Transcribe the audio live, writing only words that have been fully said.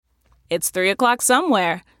It's 3 o'clock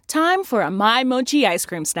somewhere. Time for a My Mochi ice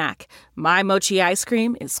cream snack. My Mochi ice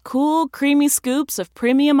cream is cool, creamy scoops of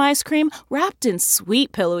premium ice cream wrapped in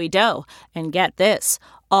sweet, pillowy dough. And get this,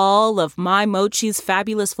 all of My Mochi's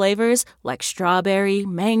fabulous flavors, like strawberry,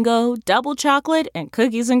 mango, double chocolate, and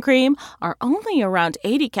cookies and cream, are only around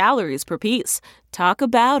 80 calories per piece. Talk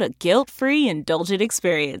about a guilt-free, indulgent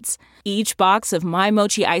experience. Each box of My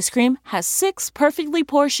Mochi ice cream has 6 perfectly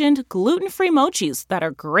portioned, gluten-free mochis that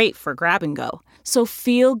are great for grab and go. So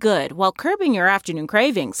feel good while curbing your afternoon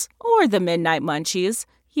cravings or the midnight munchies.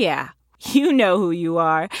 Yeah, you know who you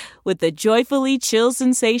are with the joyfully chill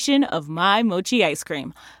sensation of My Mochi ice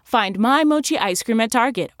cream. Find My Mochi ice cream at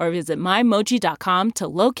Target or visit MyMochi.com to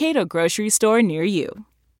locate a grocery store near you.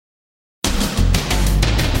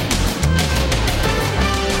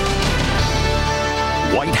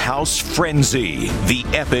 White House frenzy. The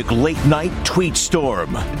epic late-night tweet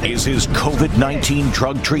storm. Is his COVID-19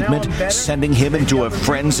 drug treatment sending him into a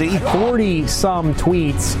frenzy? 40-some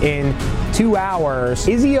tweets in 2 hours.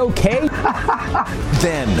 Is he okay?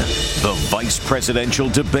 Then, the vice presidential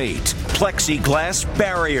debate. Plexiglass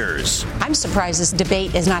barriers. I'm surprised this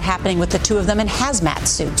debate is not happening with the two of them in hazmat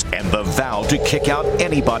suits. And the vow to kick out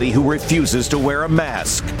anybody who refuses to wear a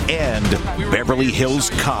mask. And Beverly Hills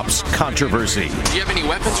cops controversy. Do you have any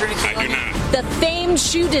weapons or anything? I do not. The famed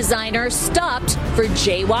shoe designer stopped for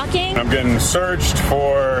jaywalking. I'm getting searched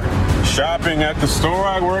for shopping at the store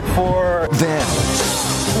I work for. Then,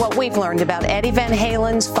 What we've learned about Eddie Van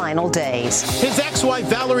Halen's final days. His ex-wife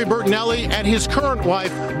Valerie Bertinelli and his current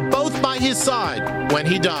wife both by his side when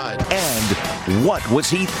he died. and what was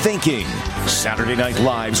he thinking? Saturday Night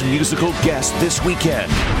Live's musical guest this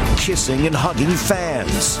weekend. Kissing and hugging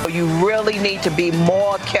fans. You really need to be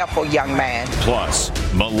more careful, young man. Plus,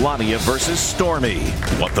 Melania versus Stormy.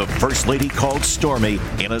 What the First Lady called Stormy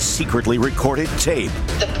in a secretly recorded tape.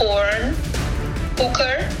 The porn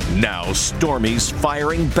hooker. Now Stormy's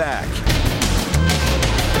firing back.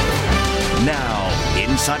 Now,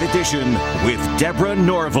 Inside Edition with Deborah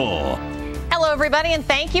Norville. Hello, everybody, and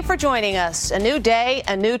thank you for joining us. A new day,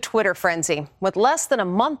 a new Twitter frenzy. With less than a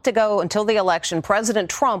month to go until the election, President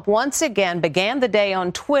Trump once again began the day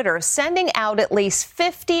on Twitter, sending out at least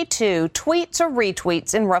 52 tweets or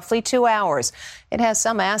retweets in roughly 2 hours. It has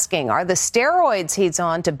some asking, are the steroids he's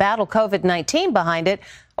on to battle COVID-19 behind it,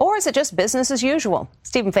 or is it just business as usual?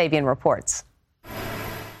 Stephen Fabian reports.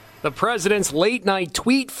 The president's late-night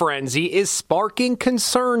tweet frenzy is sparking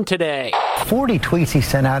concern today. 40 tweets he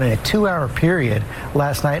sent out in a 2-hour period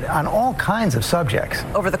last night on all kinds of subjects.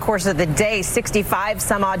 Over the course of the day, 65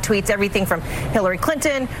 some odd tweets, everything from Hillary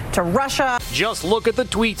Clinton to Russia. Just look at the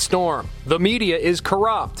tweet storm. The media is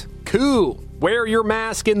corrupt. Coup. Wear your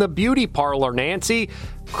mask in the beauty parlor, Nancy.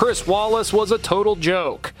 Chris Wallace was a total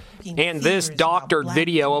joke. And this doctored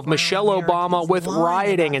video of Michelle Obama with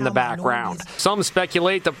rioting in the background. Some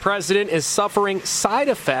speculate the president is suffering side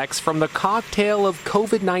effects from the cocktail of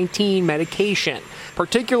COVID-19 medication,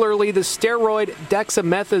 particularly the steroid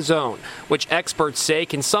dexamethasone, which experts say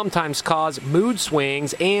can sometimes cause mood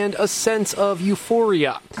swings and a sense of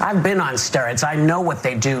euphoria. I've been on steroids. I know what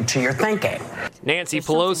they do to your thinking. Nancy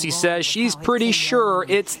Pelosi says she's pretty sure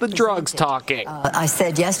it's the drugs talking. I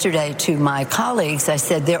said yesterday to my colleagues, I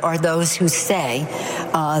said there are those who say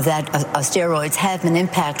that steroids have an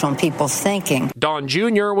impact on people's thinking. Don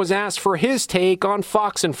Jr. was asked for his take on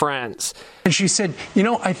Fox and Friends. And she said,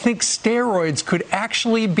 I think steroids could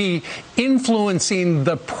actually be influencing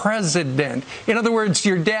the president. In other words,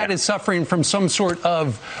 your dad is suffering from some sort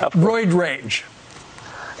of roid rage.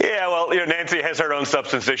 Yeah, well, Nancy has her own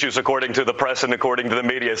substance issues, according to the press and according to the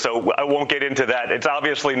media, so I won't get into that. It's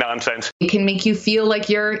obviously nonsense. It can make you feel like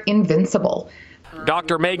you're invincible.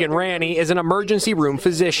 Dr. Megan Ranney is an emergency room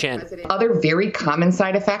physician. Other very common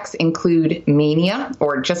side effects include mania,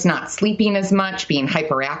 or just not sleeping as much, being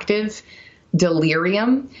hyperactive,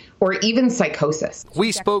 delirium, or even psychosis.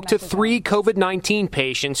 We spoke to 3 COVID-19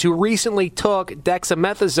 patients who recently took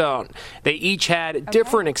dexamethasone. They each had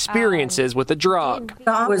different experiences with the drug.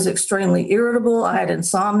 I was extremely irritable. I had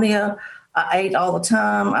insomnia. I ate all the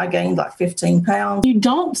time. I gained like 15 pounds. You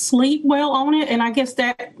don't sleep well on it, and I guess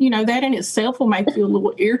that, that in itself will make you a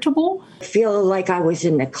little irritable. I feel like I was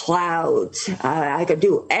in the clouds. I could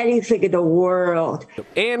do anything in the world.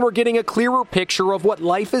 And we're getting a clearer picture of what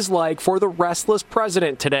life is like for the restless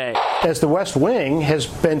president today. As the West Wing has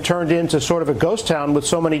been turned into sort of a ghost town with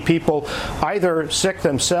so many people either sick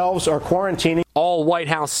themselves or quarantining. All White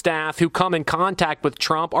House staff who come in contact with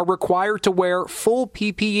Trump are required to wear full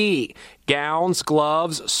PPE, gowns,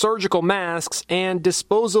 gloves, surgical masks, and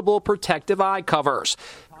disposable protective eye covers.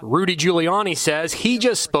 Rudy Giuliani says he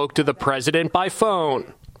just spoke to the president by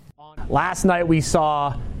phone. Last night we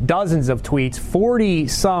saw dozens of tweets,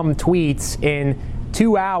 40-some tweets in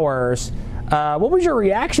 2 hours. What was your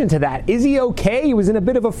reaction to that? Is he okay? He was in a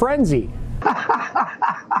bit of a frenzy.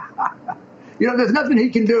 There's nothing he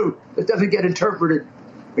can do that doesn't get interpreted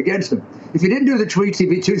against him. If he didn't do the tweets, he'd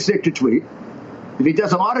be too sick to tweet. If he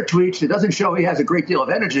does a lot of tweets, it doesn't show he has a great deal of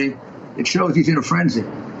energy. It shows he's in a frenzy.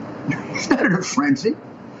 He's not in a frenzy.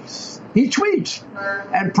 He tweets,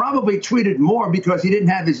 and probably tweeted more because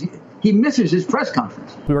he misses his press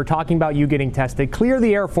conference. We were talking about you getting tested. Clear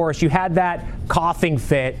the Air Force. You had that coughing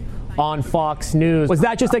fit on Fox News. Was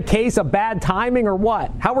that just a case of bad timing or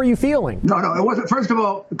what? How were you feeling? No, it wasn't. First of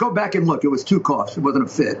all, go back and look. It was 2 coughs. It wasn't a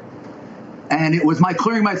fit. And it was my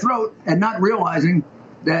clearing my throat and not realizing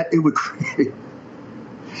that it would create.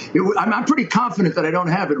 I'm pretty confident that I don't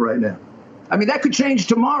have it right now. I mean, that could change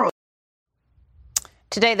tomorrow.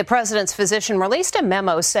 Today, the president's physician released a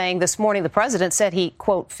memo saying this morning the president said he,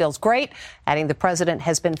 quote, feels great, adding the president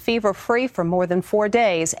has been fever-free for more than 4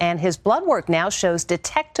 days, and his blood work now shows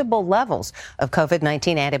detectable levels of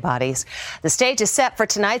COVID-19 antibodies. The stage is set for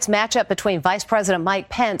tonight's matchup between Vice President Mike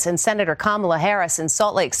Pence and Senator Kamala Harris in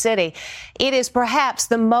Salt Lake City. It is perhaps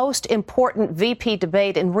the most important VP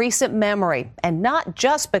debate in recent memory, and not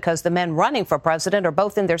just because the men running for president are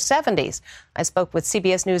both in their 70s. I spoke with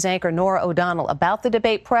CBS News anchor Norah O'Donnell about the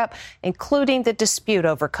debate prep, including the dispute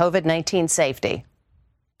over COVID-19 safety.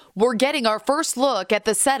 We're getting our first look at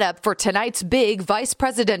the setup for tonight's big vice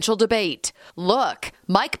presidential debate. Look,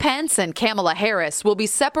 Mike Pence and Kamala Harris will be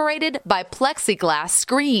separated by plexiglass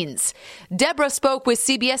screens. Deborah spoke with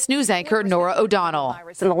CBS News anchor Norah O'Donnell.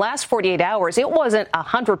 In the last 48 hours, it wasn't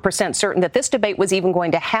 100% certain that this debate was even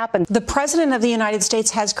going to happen. The president of the United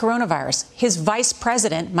States has coronavirus. His vice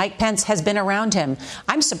president, Mike Pence, has been around him.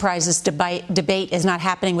 I'm surprised this debate is not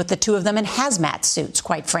happening with the two of them in hazmat suits,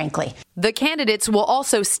 quite frankly. The candidates will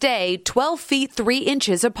also stay 12 feet 3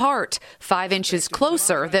 inches apart, 5 inches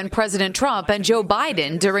closer than President Trump and Joe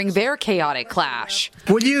Biden during their chaotic clash.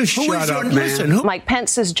 Will you shut up, man? Mike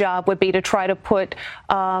Pence's job would be to try to put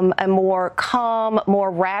a more calm,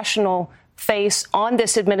 more rational face on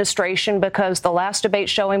this administration, because the last debate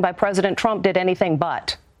showing by President Trump did anything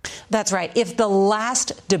but. That's right. If the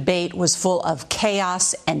last debate was full of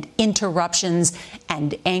chaos and interruptions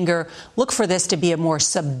and anger, look for this to be a more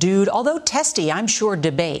subdued, although testy, I'm sure,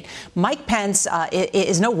 debate. Mike Pence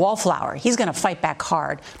is no wallflower. He's going to fight back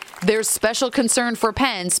hard. There's special concern for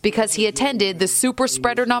Pence because he attended the super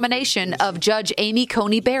spreader nomination of Judge Amy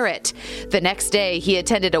Coney Barrett. The next day, he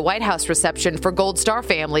attended a White House reception for Gold Star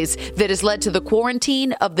families that has led to the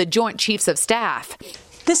quarantine of the Joint Chiefs of Staff.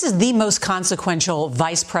 This is the most consequential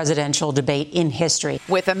vice presidential debate in history.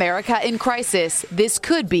 With America in crisis, this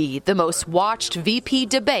could be the most watched VP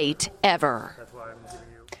debate ever.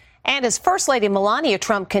 And as First Lady Melania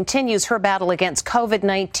Trump continues her battle against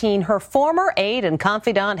COVID-19, her former aide and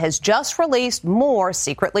confidant has just released more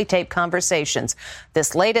secretly taped conversations.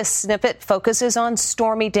 This latest snippet focuses on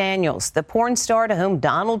Stormy Daniels, the porn star to whom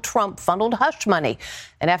Donald Trump funneled hush money.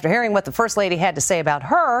 And after hearing what the First Lady had to say about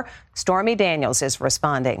her, Stormy Daniels is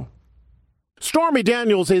responding. Stormy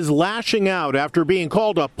Daniels is lashing out after being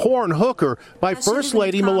called a porn hooker by First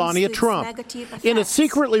Lady Melania Trump. In a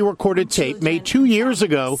secretly recorded tape made 2 years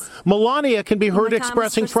ago, Melania can be heard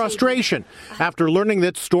expressing frustration after learning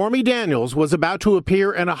that Stormy Daniels was about to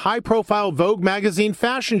appear in a high-profile Vogue magazine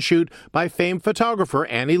fashion shoot by famed photographer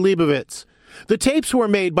Annie Leibovitz. The tapes were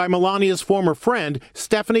made by Melania's former friend,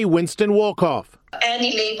 Stephanie Winston Wolkoff.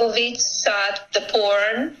 Annie Leibovitz shot the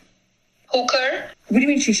porn hooker. What do you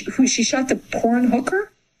mean she shot the porn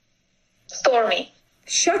hooker? Stormy.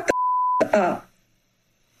 Shut the up.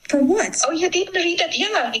 For what? Oh, you didn't read it?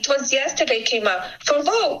 Yeah, it was yesterday came out. For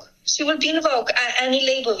Vogue. She will be in Vogue. Annie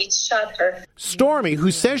Leibovitz shot her. Stormy,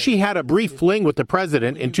 who says she had a brief fling with the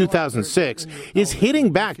president in 2006, is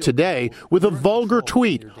hitting back today with a vulgar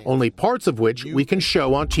tweet, only parts of which we can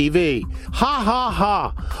show on TV. Ha ha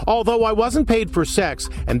ha. Although I wasn't paid for sex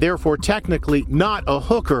and therefore technically not a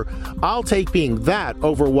hooker, I'll take being that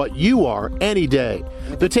over what you are any day.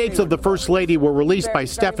 The tapes of the First Lady were released by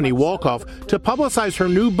Stephanie Wolkoff to publicize her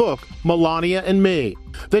new book, Melania and Me.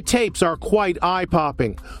 The tapes are quite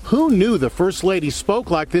eye-popping. Who knew the First Lady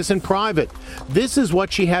spoke like this in private? This is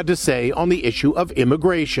what she had to say on the issue of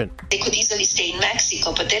immigration. They could easily stay in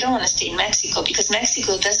Mexico, but they don't want to stay in Mexico because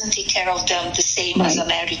Mexico doesn't take care of them the same as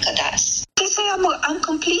America does. They say I'm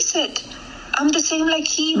complicit. I'm the same like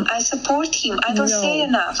him. I support him. I don't say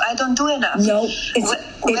enough. I don't do enough. No,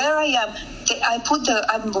 where I am,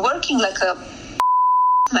 I'm working like a.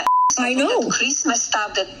 I know. Christmas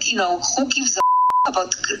stuff that, who gives a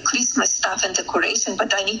about Christmas stuff and decoration,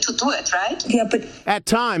 but I need to do it, right? Yeah, but At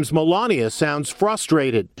times, Melania sounds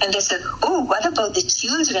frustrated. And they said, oh, what about the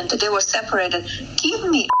children that they were separated? Give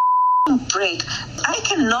me a break. I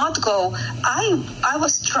cannot go. I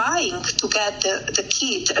was trying to get the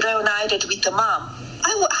kid reunited with the mom.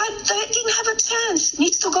 I didn't have a chance.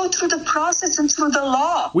 Needs to go through the process and through the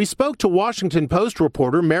law. We spoke to Washington Post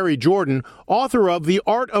reporter Mary Jordan, author of The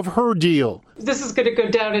Art of Her Deal. This is going to go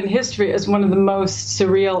down in history as one of the most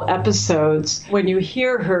surreal episodes. When you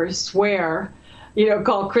hear her swear,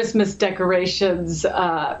 call Christmas decorations,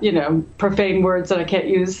 profane words that I can't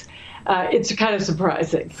use, it's kind of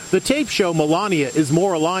surprising. The tapes show Melania is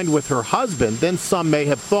more aligned with her husband than some may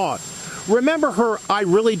have thought. Remember her "I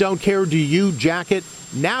really don't care, do you" jacket?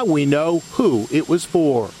 Now we know who it was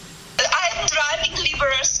for. I'm driving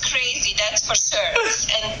liberals crazy, that's for sure,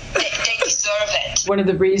 and they deserve it. One of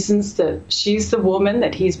the reasons that she's the woman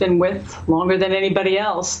that he's been with longer than anybody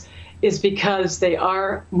else is because they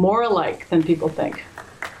are more alike than people think.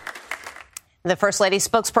 The First Lady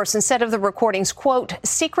spokesperson said of the recordings, quote,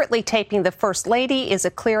 secretly taping the First Lady is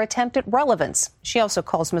a clear attempt at relevance. She also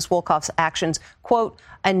calls Ms. Wolkoff's actions, quote,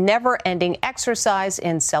 a never-ending exercise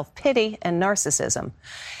in self-pity and narcissism.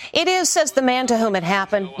 It is, says the man to whom it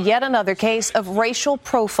happened, yet another case of racial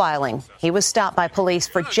profiling. He was stopped by police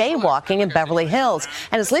for jaywalking in Beverly Hills.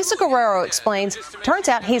 And as Lisa Guerrero explains, turns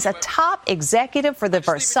out he's a top executive for the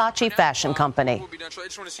Versace fashion company.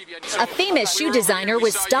 A famous shoe designer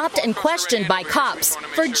was stopped and questioned by cops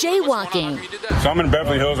for jaywalking. So I'm in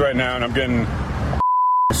Beverly Hills right now, and I'm getting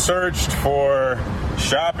searched for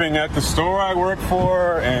shopping at the store I work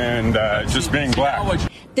for and just being black.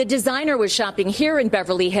 The designer was shopping here in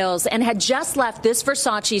Beverly Hills and had just left this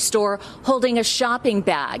Versace store holding a shopping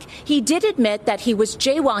bag. He did admit that he was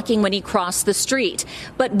jaywalking when he crossed the street.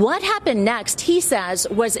 But what happened next, he says,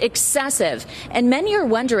 was excessive. And many are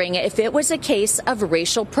wondering if it was a case of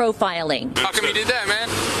racial profiling. How come you did that, man?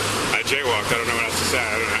 I jaywalked. I don't know what else to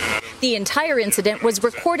say. The entire incident was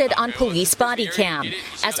recorded on police body cam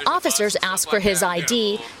as officers asked for his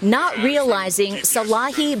ID, not realizing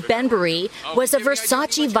Salahi Benbury was a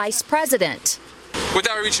Versace vice president.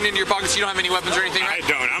 Without reaching into your pockets, you don't have any weapons or anything, right? I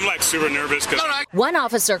don't. I'm like super nervous because one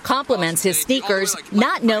officer compliments his sneakers,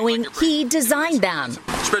 not knowing he designed them.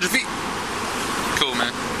 Spread your feet. Cool,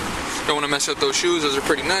 man. Don't want to mess up those shoes. Those are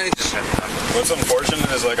pretty nice. What's unfortunate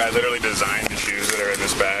is I literally designed the shoes that are in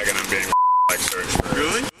this bag, and I'm being searched.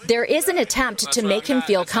 Really? There is an attempt to make him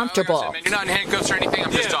feel comfortable. You're not in handcuffs or anything.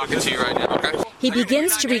 I'm just talking to you right now, okay? He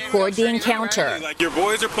begins to record the encounter. Your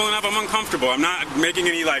boys are pulling up. I'm uncomfortable. I'm not making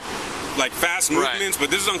any fast movements,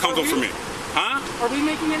 but this is uncomfortable for me. Huh? Are we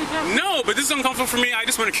making any sense? No, but this is uncomfortable for me. I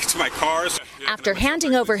just want to get to my car. After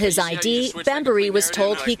handing over his ID, Benbury was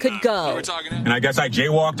told he could go. And I guess I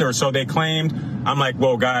jaywalked, or so they claimed. I'm like,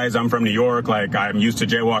 well, guys, I'm from New York. I'm used to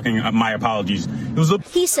jaywalking. My apologies.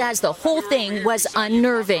 He says the whole thing was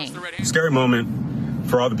unnerving. Scary moment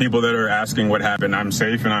for all the people that are asking what happened. I'm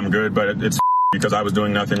safe and I'm good, but it's because I was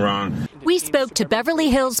doing nothing wrong. We spoke to Beverly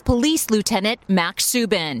Hills Police Lieutenant Max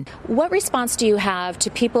Subin. What response do you have to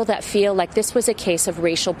people that feel like this was a case of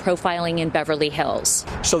racial profiling in Beverly Hills?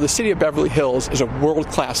 So the city of Beverly Hills is a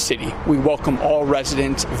world-class city. We welcome all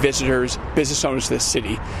residents, visitors, business owners to this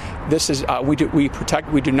city. This is we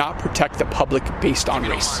do not protect the public based on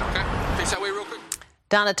race.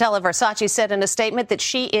 Donatella Versace said in a statement that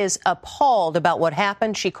she is appalled about what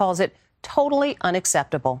happened. She calls it totally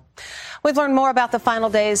unacceptable. We've learned more about the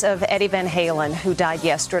final days of Eddie Van Halen, who died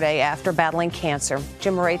yesterday after battling cancer.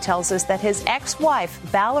 Jim Murray tells us that his ex-wife,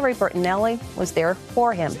 Valerie Bertinelli, was there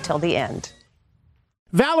for him till the end.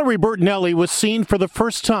 Valerie Bertinelli was seen for the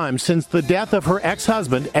first time since the death of her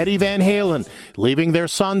ex-husband, Eddie Van Halen, leaving their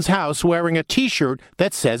son's house wearing a T-shirt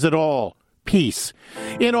that says it all. Peace.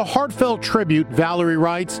 In a heartfelt tribute, Valerie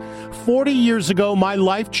writes, 40 years ago, my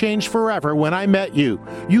life changed forever when I met you.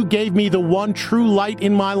 You gave me the one true light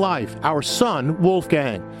in my life, our son,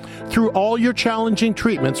 Wolfgang. Through all your challenging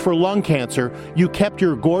treatments for lung cancer, you kept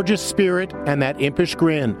your gorgeous spirit and that impish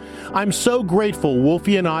grin. I'm so grateful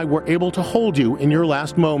Wolfie and I were able to hold you in your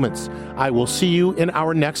last moments. I will see you in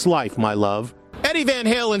our next life, my love. Eddie Van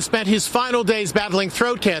Halen spent his final days battling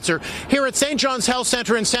throat cancer here at St. John's Health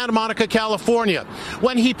Center in Santa Monica, California.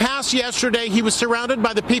 When he passed yesterday, he was surrounded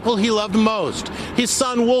by the people he loved most. His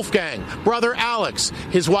son Wolfgang, brother Alex,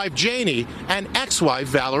 his wife Janie, and ex-wife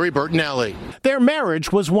Valerie Bertinelli. Their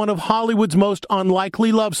marriage was one of Hollywood's most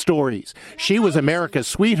unlikely love stories. She was America's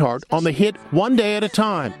sweetheart on the hit One Day at a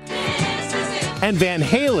Time. And Van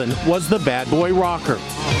Halen was the bad boy rocker.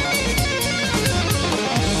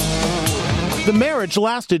 The marriage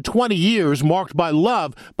lasted 20 years, marked by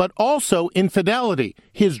love, but also infidelity,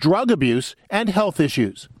 his drug abuse, and health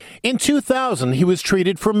issues. In 2000, he was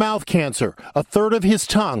treated for mouth cancer. A third of his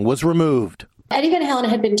tongue was removed. Eddie Van Halen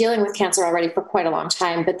had been dealing with cancer already for quite a long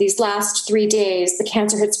time, but these last 3 days, the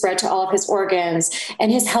cancer had spread to all of his organs, and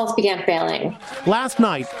his health began failing. Last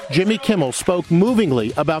night, Jimmy Kimmel spoke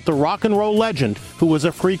movingly about the rock and roll legend who was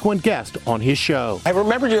a frequent guest on his show. I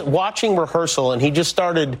remember watching rehearsal, and he just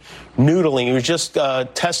started noodling. He was just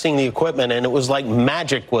testing the equipment, and it was like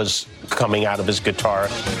magic was coming out of his guitar.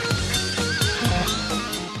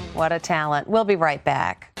 What a talent. We'll be right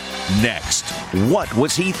back. Next, what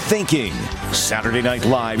was he thinking? Saturday Night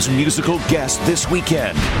Live's musical guest this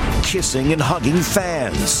weekend, kissing and hugging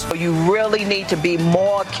fans. You really need to be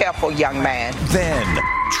more careful, young man. Then,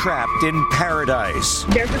 trapped in paradise.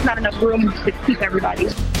 There's just not enough room to keep everybody.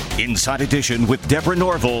 Inside Edition with Deborah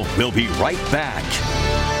Norville. We'll be right back.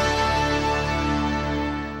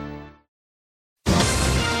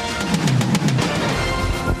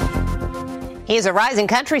 He's a rising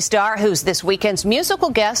country star who's this weekend's musical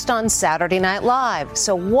guest on Saturday Night Live.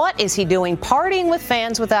 So what is he doing partying with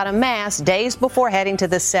fans without a mask days before heading to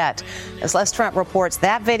the set? As Les Trent reports,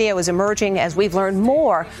 that video is emerging as we've learned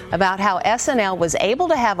more about how SNL was able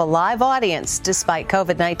to have a live audience despite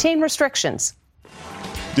COVID-19 restrictions.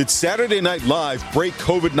 Did Saturday Night Live break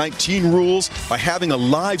COVID-19 rules by having a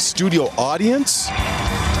live studio audience?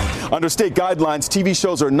 Under state guidelines, TV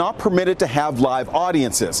shows are not permitted to have live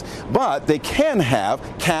audiences, but they can have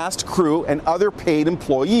cast, crew, and other paid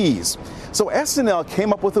employees. So SNL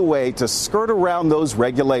came up with a way to skirt around those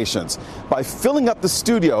regulations by filling up the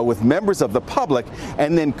studio with members of the public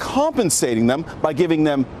and then compensating them by giving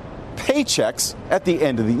them paychecks at the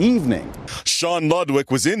end of the evening. Sean Ludwig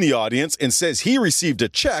was in the audience and says he received a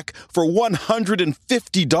check for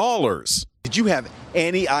 $150. Did you have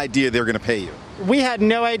any idea they were going to pay you? We had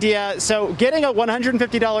no idea. So getting a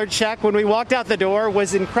 $150 check when we walked out the door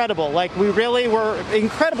was incredible. Like, we really were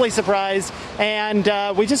incredibly surprised, and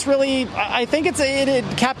we just really, I think it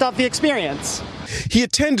capped off the experience. He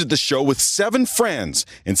attended the show with 7 friends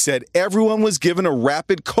and said everyone was given a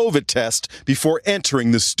rapid COVID test before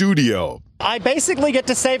entering the studio. I basically get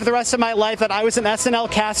to say for the rest of my life that I was an SNL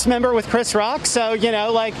cast member with Chris Rock, so,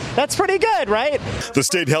 that's pretty good, right? The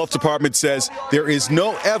state health department says there is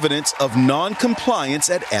no evidence of non-compliance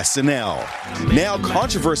at SNL. Now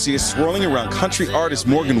controversy is swirling around country artist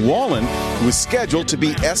Morgan Wallen, who is scheduled to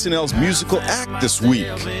be SNL's musical act this week.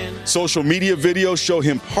 Social media videos show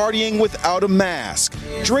him partying without a mask,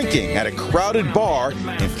 drinking at a crowded bar,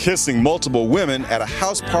 and kissing multiple women at a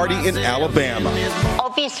house party in Alabama.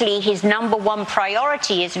 Obviously, his number one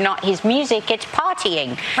priority is not his music, it's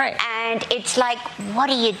partying. Right. And it's like, what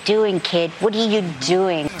are you doing, kid? What are you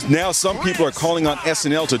doing? Now some people are calling on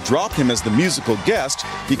SNL to drop him as the musical guest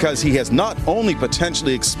because he has not only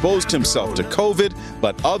potentially exposed himself to COVID,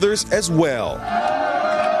 but others as well.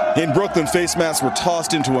 In Brooklyn, face masks were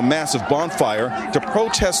tossed into a massive bonfire to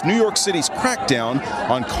protest New York City's crackdown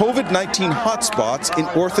on COVID-19 hotspots in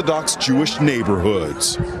Orthodox Jewish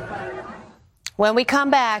neighborhoods. When we come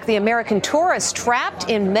back, the American tourist trapped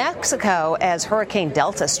in Mexico as Hurricane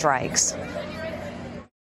Delta strikes.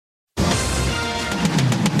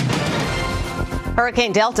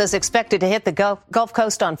 Hurricane Delta is expected to hit the Gulf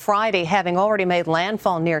Coast on Friday, having already made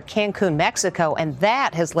landfall near Cancun, Mexico, and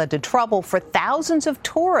that has led to trouble for thousands of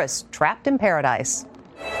tourists trapped in paradise.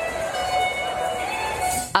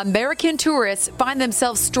 American tourists find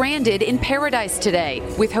themselves stranded in paradise today,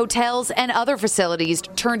 with hotels and other facilities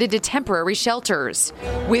turned into temporary shelters.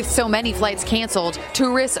 With so many flights canceled,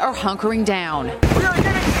 tourists are hunkering down. We are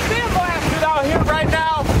getting sandblasted out here right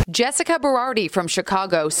now. Jessica Berardi from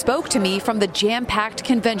Chicago spoke to me from the jam-packed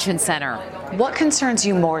convention center. What concerns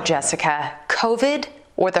you more, Jessica, COVID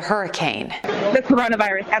or the hurricane? The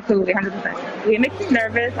coronavirus, absolutely, 100%. It makes me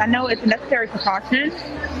nervous. I know it's a necessary precaution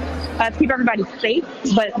to keep everybody safe,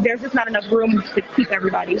 but there's just not enough room to keep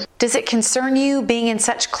everybody. Does it concern you being in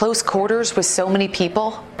such close quarters with so many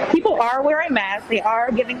people? People are wearing masks. They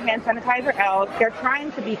are giving hand sanitizer out. They're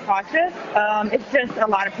trying to be cautious. It's just a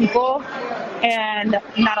lot of people and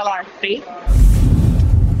not a lot of space.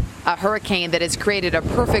 A hurricane that has created a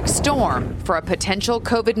perfect storm for a potential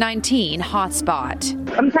COVID-19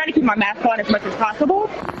 hotspot. I'm trying to keep my mask on as much as possible.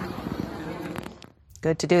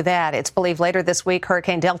 Good to do that. It's believed later this week,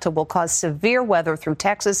 Hurricane Delta will cause severe weather through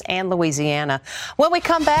Texas and Louisiana. When we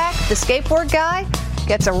come back, the skateboard guy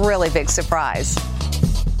gets a really big surprise.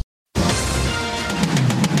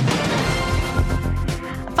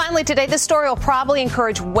 Finally today, this story will probably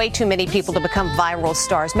encourage way too many people to become viral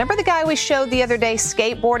stars. Remember the guy we showed the other day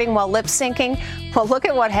skateboarding while lip syncing? Well, look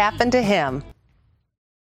at what happened to him.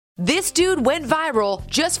 This dude went viral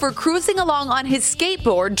just for cruising along on his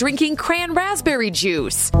skateboard drinking cran raspberry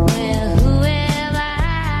juice.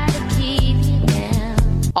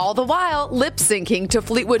 All the while lip syncing to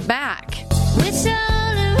Fleetwood Mac.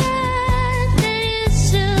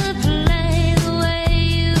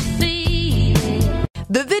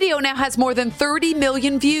 The video now has more than 30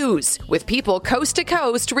 million views, with people coast to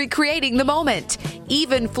coast recreating the moment.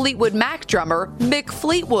 Even Fleetwood Mac drummer Mick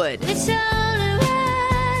Fleetwood.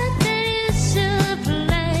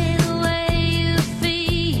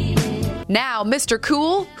 Now, Mr.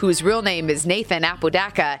 Cool, whose real name is Nathan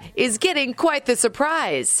Apodaca, is getting quite the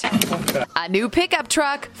surprise. A new pickup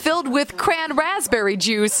truck filled with cran raspberry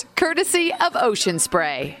juice, courtesy of Ocean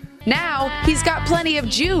Spray. Now, he's got plenty of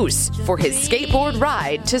juice for his skateboard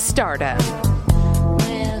ride to stardom.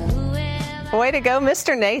 Way to go,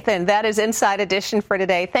 Mr. Nathan. That is Inside Edition for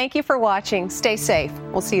today. Thank you for watching. Stay safe.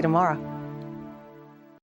 We'll see you tomorrow.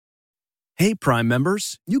 Hey, Prime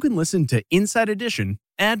members, you can listen to Inside Edition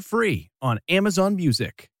ad-free on Amazon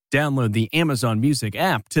Music. Download the Amazon Music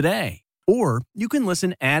app today. Or you can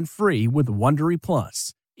listen ad-free with Wondery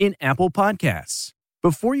Plus in Apple Podcasts.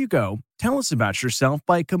 Before you go, tell us about yourself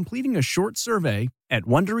by completing a short survey at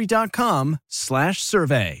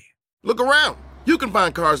Wondery.com/survey. Look around. You can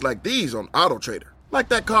find cars like these on AutoTrader, like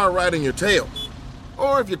that car right in your tail.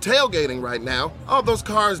 Or if you're tailgating right now, all those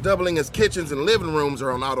cars doubling as kitchens and living rooms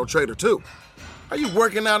are on AutoTrader too. Are you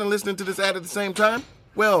working out and listening to this ad at the same time?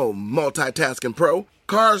 Well, multitasking pro,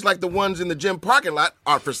 cars like the ones in the gym parking lot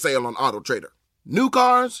are for sale on AutoTrader. New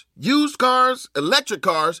cars, used cars, electric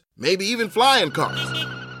cars, maybe even flying cars.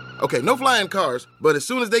 Okay, no flying cars, but as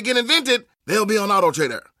soon as they get invented, they'll be on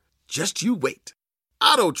AutoTrader. Just you wait.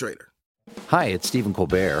 AutoTrader. Hi, it's Stephen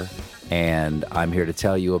Colbert, and I'm here to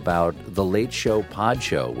tell you about The Late Show Pod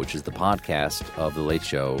Show, which is the podcast of The Late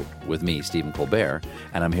Show with me, Stephen Colbert,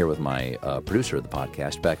 and I'm here with my producer of the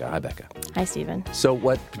podcast, Becca. Hi, Becca. Hi, Stephen. So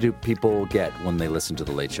what do people get when they listen to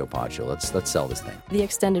The Late Show Pod Show? Let's sell this thing. The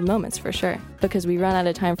extended moments, for sure, because we run out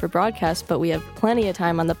of time for broadcast, but we have plenty of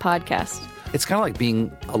time on the podcast. It's kind of like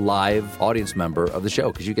being a live audience member of the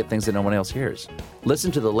show because you get things that no one else hears.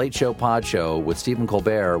 Listen to The Late Show Pod Show with Stephen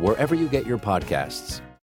Colbert wherever you get your podcasts.